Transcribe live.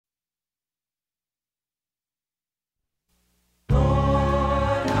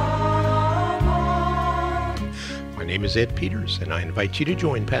name is Ed Peters, and I invite you to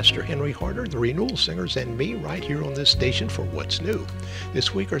join Pastor Henry Harder, the Renewal Singers, and me right here on this station for What's New.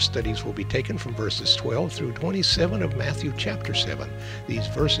 This week our studies will be taken from verses 12 through 27 of Matthew chapter 7. These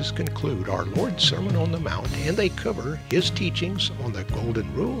verses conclude our Lord's Sermon on the Mount, and they cover His teachings on the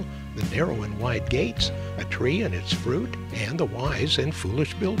Golden Rule, the narrow and wide gates, a tree and its fruit, and the wise and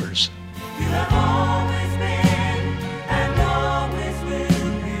foolish builders. You have always